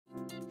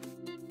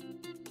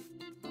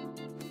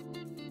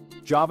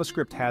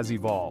JavaScript has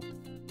evolved.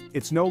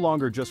 It's no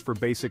longer just for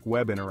basic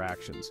web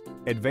interactions.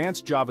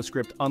 Advanced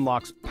JavaScript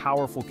unlocks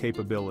powerful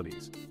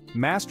capabilities.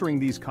 Mastering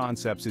these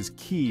concepts is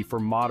key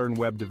for modern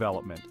web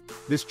development.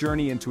 This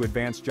journey into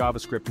advanced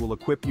JavaScript will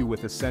equip you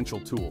with essential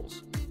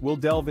tools. We'll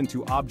delve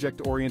into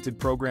object-oriented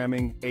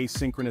programming,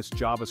 asynchronous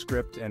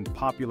JavaScript, and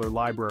popular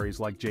libraries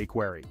like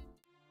jQuery.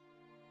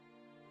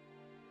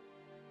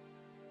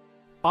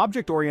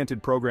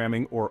 Object-oriented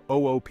programming, or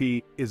OOP,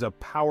 is a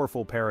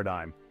powerful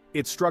paradigm.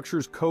 It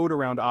structures code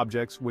around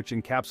objects which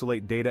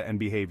encapsulate data and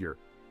behavior.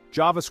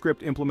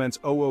 JavaScript implements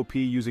OOP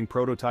using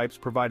prototypes,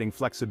 providing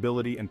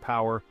flexibility and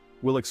power.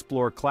 We'll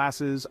explore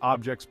classes,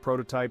 objects,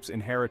 prototypes,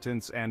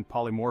 inheritance, and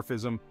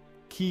polymorphism,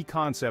 key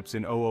concepts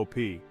in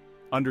OOP.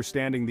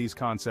 Understanding these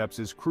concepts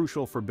is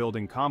crucial for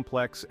building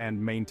complex and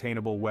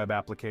maintainable web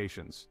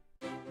applications.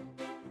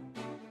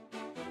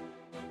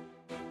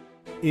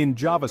 In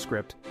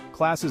JavaScript,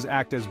 classes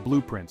act as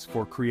blueprints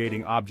for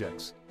creating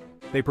objects.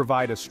 They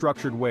provide a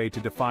structured way to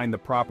define the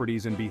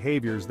properties and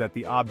behaviors that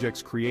the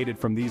objects created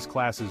from these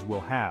classes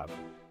will have.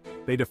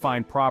 They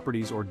define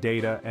properties or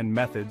data and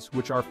methods,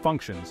 which are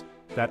functions,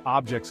 that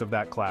objects of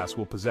that class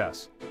will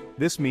possess.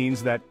 This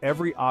means that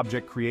every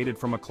object created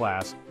from a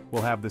class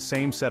will have the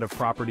same set of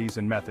properties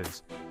and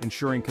methods,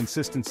 ensuring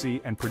consistency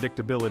and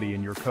predictability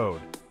in your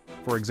code.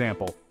 For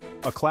example,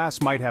 a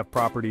class might have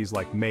properties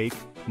like make,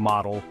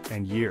 model,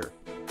 and year.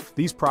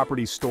 These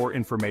properties store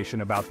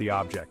information about the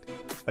object.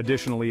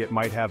 Additionally, it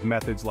might have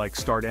methods like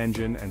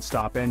startEngine and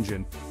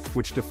stopEngine,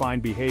 which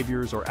define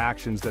behaviors or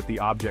actions that the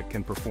object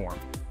can perform.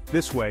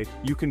 This way,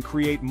 you can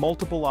create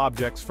multiple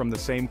objects from the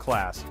same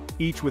class,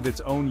 each with its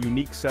own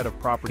unique set of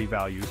property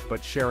values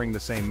but sharing the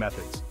same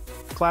methods.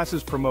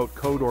 Classes promote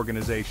code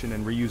organization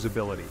and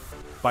reusability.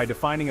 By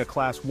defining a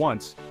class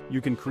once,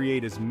 you can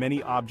create as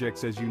many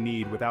objects as you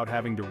need without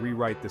having to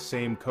rewrite the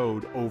same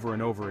code over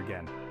and over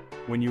again.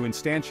 When you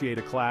instantiate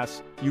a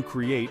class, you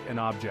create an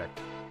object.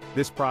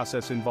 This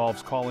process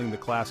involves calling the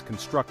class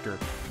constructor,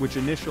 which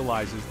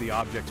initializes the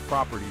object's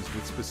properties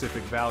with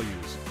specific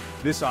values.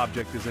 This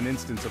object is an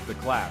instance of the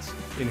class,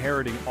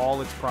 inheriting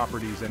all its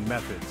properties and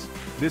methods.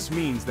 This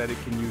means that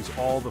it can use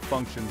all the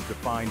functions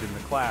defined in the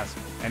class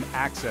and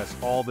access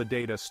all the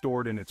data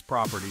stored in its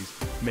properties,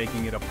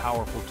 making it a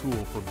powerful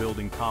tool for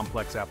building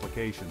complex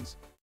applications.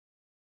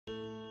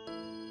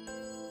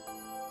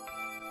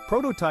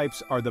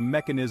 Prototypes are the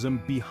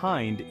mechanism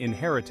behind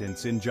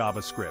inheritance in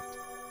JavaScript.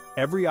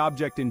 Every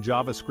object in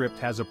JavaScript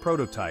has a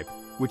prototype,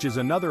 which is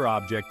another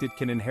object it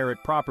can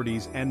inherit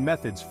properties and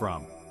methods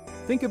from.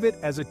 Think of it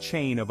as a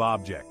chain of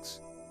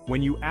objects.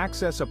 When you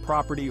access a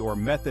property or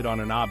method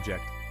on an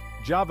object,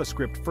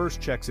 JavaScript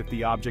first checks if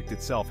the object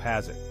itself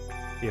has it.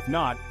 If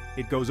not,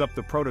 it goes up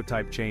the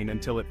prototype chain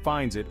until it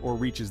finds it or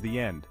reaches the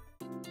end.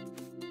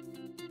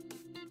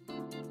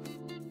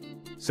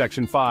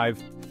 Section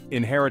 5.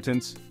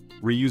 Inheritance,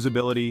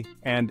 Reusability,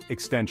 and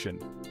Extension.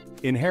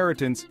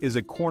 Inheritance is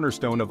a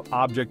cornerstone of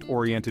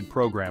object-oriented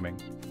programming.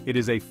 It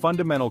is a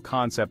fundamental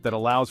concept that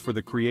allows for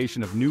the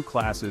creation of new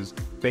classes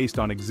based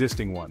on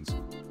existing ones.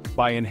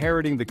 By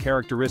inheriting the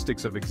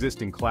characteristics of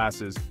existing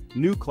classes,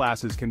 new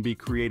classes can be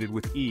created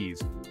with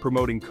ease,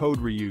 promoting code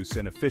reuse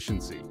and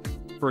efficiency.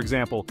 For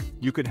example,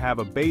 you could have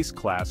a base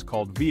class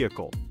called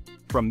Vehicle.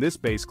 From this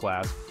base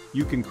class,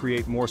 you can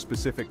create more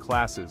specific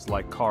classes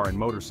like Car and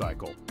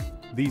Motorcycle.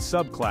 These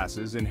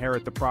subclasses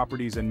inherit the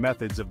properties and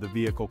methods of the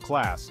vehicle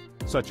class,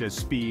 such as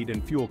speed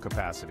and fuel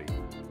capacity.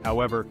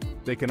 However,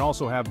 they can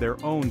also have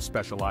their own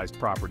specialized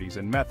properties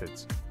and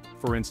methods.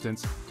 For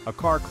instance, a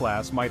car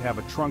class might have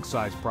a trunk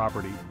size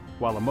property,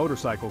 while a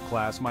motorcycle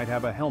class might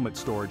have a helmet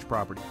storage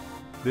property.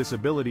 This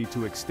ability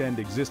to extend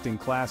existing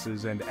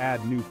classes and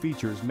add new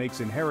features makes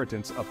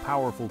inheritance a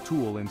powerful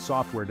tool in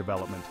software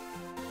development.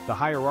 The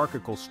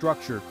hierarchical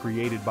structure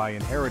created by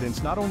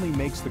inheritance not only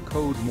makes the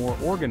code more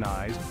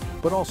organized,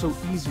 but also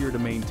easier to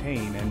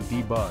maintain and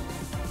debug.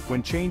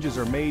 When changes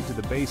are made to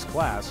the base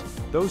class,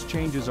 those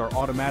changes are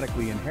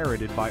automatically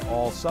inherited by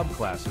all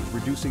subclasses,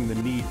 reducing the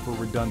need for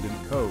redundant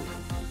code.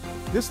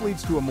 This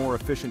leads to a more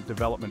efficient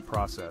development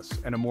process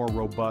and a more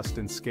robust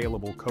and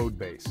scalable code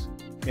base.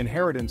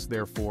 Inheritance,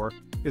 therefore,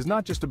 is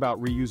not just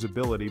about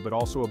reusability but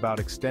also about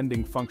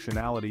extending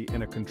functionality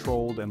in a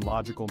controlled and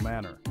logical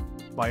manner.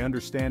 By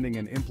understanding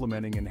and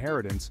implementing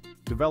inheritance,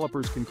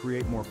 developers can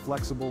create more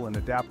flexible and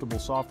adaptable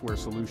software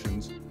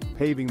solutions,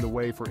 paving the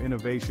way for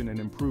innovation and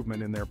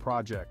improvement in their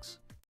projects.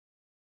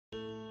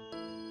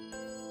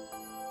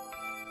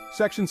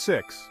 Section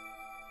 6.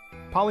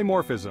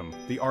 Polymorphism,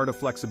 the art of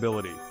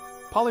flexibility.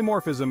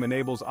 Polymorphism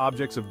enables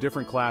objects of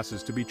different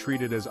classes to be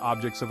treated as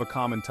objects of a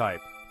common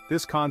type.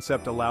 This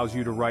concept allows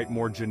you to write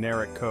more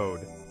generic code.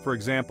 For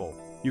example,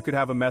 you could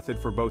have a method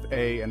for both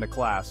a and a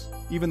class,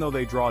 even though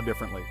they draw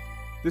differently.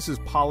 This is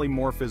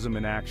polymorphism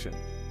in action.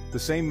 The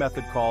same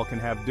method call can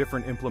have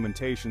different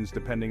implementations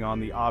depending on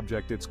the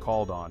object it's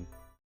called on.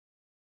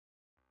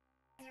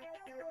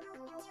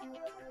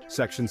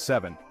 Section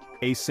 7.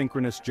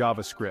 Asynchronous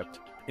JavaScript,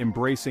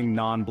 embracing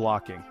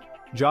non-blocking.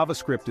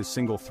 JavaScript is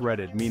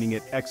single-threaded, meaning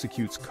it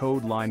executes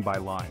code line by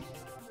line.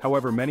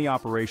 However, many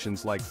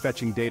operations like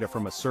fetching data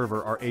from a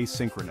server are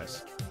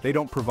asynchronous. They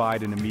don't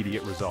provide an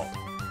immediate result.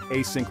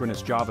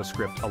 Asynchronous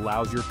JavaScript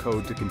allows your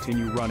code to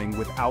continue running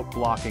without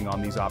blocking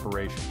on these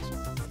operations.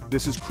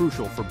 This is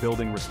crucial for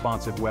building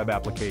responsive web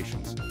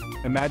applications.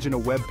 Imagine a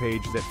web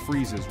page that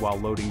freezes while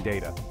loading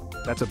data.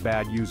 That's a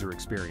bad user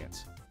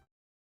experience.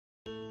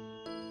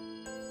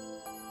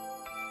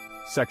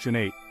 Section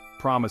 8.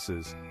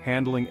 Promises,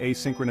 handling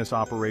asynchronous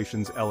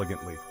operations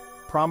elegantly.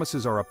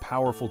 Promises are a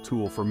powerful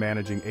tool for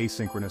managing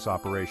asynchronous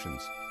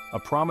operations. A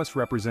promise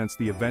represents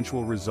the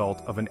eventual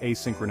result of an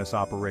asynchronous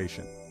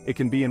operation. It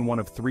can be in one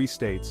of three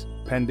states: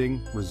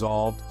 pending,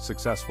 resolved,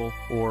 successful,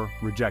 or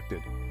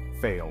rejected,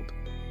 failed.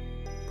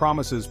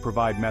 Promises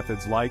provide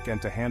methods like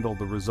and to handle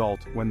the result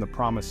when the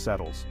promise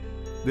settles.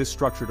 This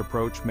structured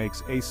approach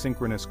makes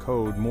asynchronous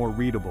code more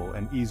readable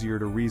and easier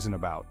to reason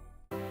about.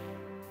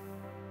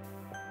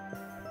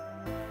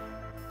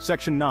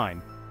 Section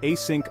 9.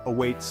 Async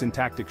await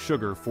syntactic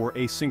sugar for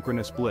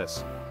asynchronous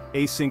bliss.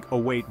 Async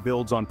await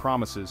builds on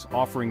promises,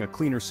 offering a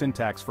cleaner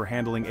syntax for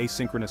handling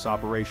asynchronous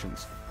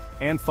operations.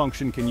 And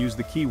function can use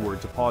the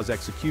keyword to pause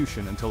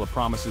execution until a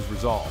promise is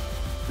resolved.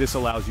 This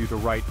allows you to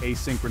write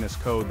asynchronous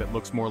code that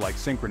looks more like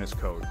synchronous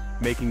code,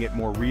 making it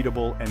more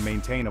readable and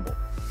maintainable.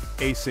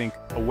 Async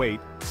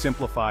await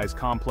simplifies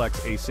complex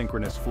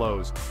asynchronous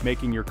flows,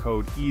 making your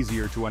code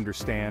easier to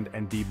understand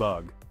and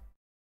debug.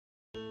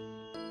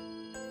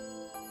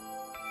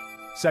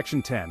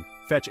 Section 10.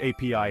 Fetch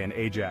API and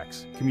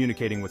AJAX,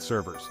 communicating with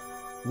servers.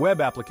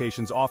 Web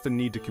applications often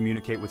need to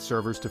communicate with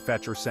servers to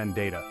fetch or send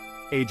data.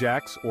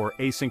 AJAX, or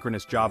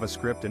Asynchronous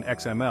JavaScript and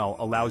XML,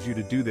 allows you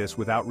to do this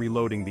without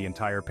reloading the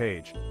entire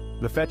page.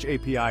 The Fetch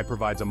API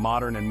provides a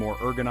modern and more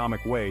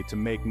ergonomic way to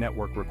make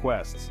network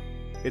requests.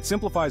 It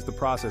simplifies the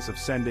process of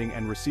sending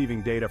and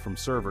receiving data from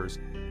servers,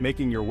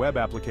 making your web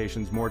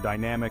applications more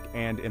dynamic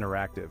and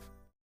interactive.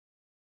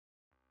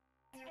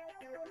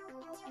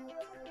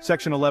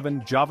 Section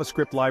 11.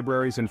 JavaScript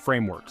libraries and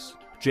frameworks,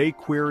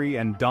 jQuery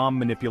and DOM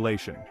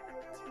manipulation.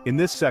 In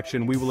this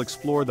section, we will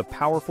explore the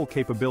powerful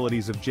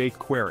capabilities of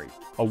jQuery,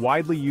 a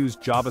widely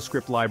used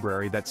JavaScript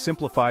library that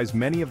simplifies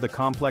many of the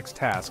complex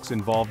tasks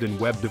involved in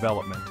web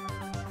development.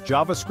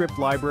 JavaScript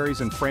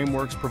libraries and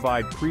frameworks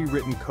provide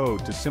pre-written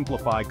code to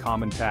simplify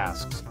common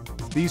tasks.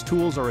 These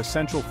tools are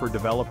essential for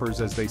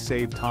developers as they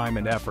save time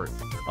and effort,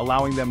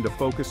 allowing them to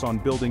focus on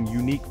building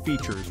unique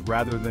features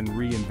rather than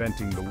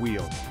reinventing the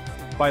wheel.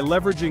 By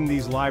leveraging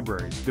these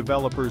libraries,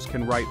 developers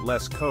can write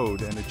less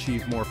code and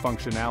achieve more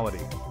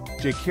functionality.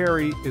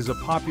 jQuery is a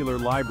popular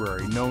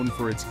library known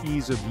for its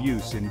ease of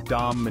use in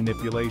DOM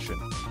manipulation.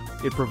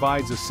 It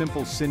provides a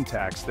simple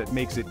syntax that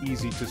makes it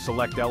easy to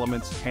select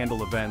elements,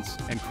 handle events,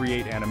 and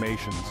create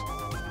animations.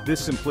 This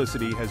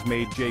simplicity has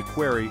made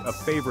jQuery a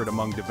favorite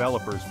among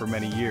developers for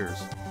many years.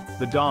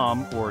 The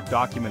DOM, or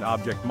Document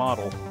Object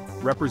Model,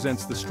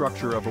 represents the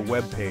structure of a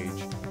web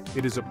page.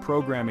 It is a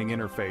programming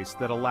interface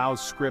that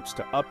allows scripts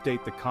to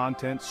update the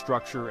content,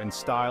 structure, and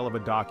style of a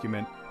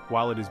document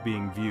while it is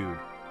being viewed.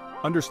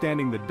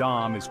 Understanding the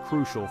DOM is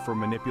crucial for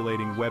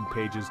manipulating web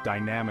pages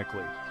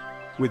dynamically.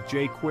 With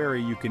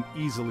jQuery, you can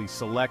easily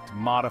select,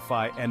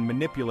 modify, and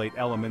manipulate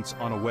elements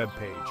on a web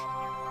page.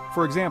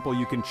 For example,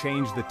 you can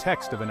change the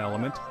text of an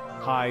element,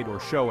 hide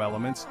or show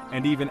elements,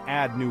 and even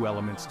add new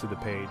elements to the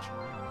page.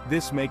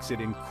 This makes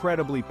it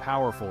incredibly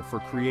powerful for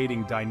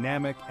creating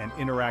dynamic and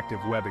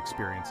interactive web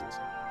experiences.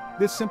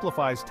 This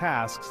simplifies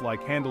tasks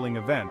like handling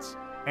events,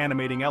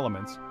 animating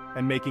elements,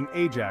 and making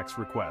AJAX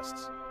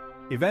requests.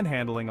 Event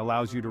handling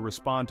allows you to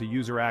respond to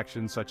user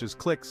actions such as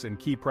clicks and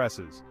key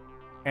presses.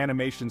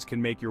 Animations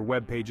can make your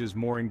web pages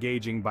more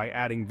engaging by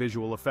adding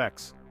visual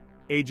effects.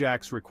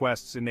 AJAX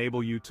requests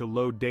enable you to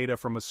load data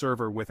from a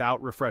server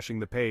without refreshing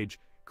the page,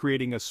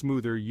 creating a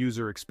smoother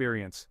user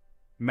experience.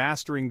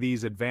 Mastering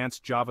these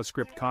advanced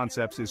JavaScript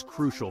concepts is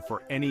crucial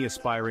for any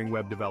aspiring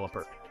web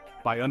developer.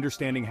 By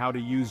understanding how to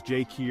use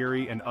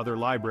jQuery and other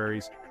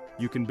libraries,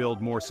 you can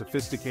build more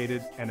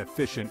sophisticated and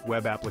efficient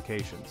web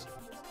applications.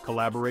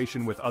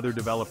 Collaboration with other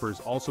developers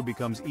also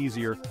becomes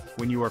easier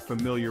when you are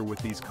familiar with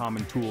these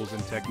common tools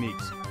and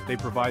techniques. They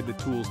provide the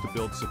tools to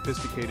build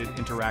sophisticated,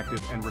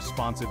 interactive, and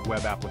responsive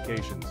web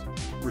applications.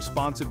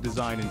 Responsive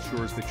design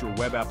ensures that your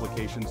web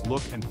applications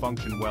look and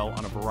function well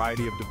on a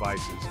variety of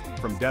devices,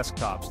 from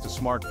desktops to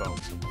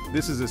smartphones.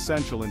 This is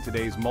essential in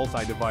today's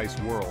multi-device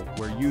world,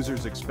 where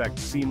users expect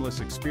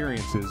seamless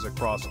experiences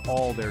across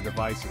all their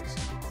devices.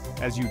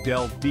 As you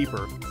delve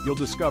deeper, you'll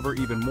discover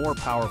even more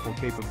powerful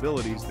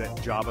capabilities that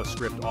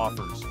JavaScript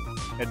offers.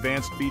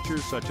 Advanced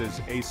features such as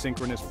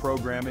asynchronous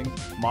programming,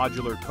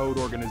 modular code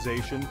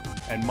organization,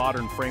 and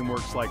modern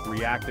frameworks like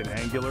React and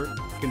Angular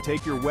can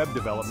take your web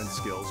development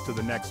skills to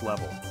the next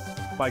level.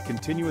 By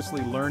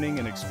continuously learning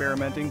and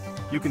experimenting,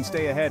 you can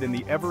stay ahead in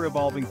the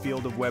ever-evolving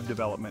field of web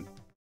development.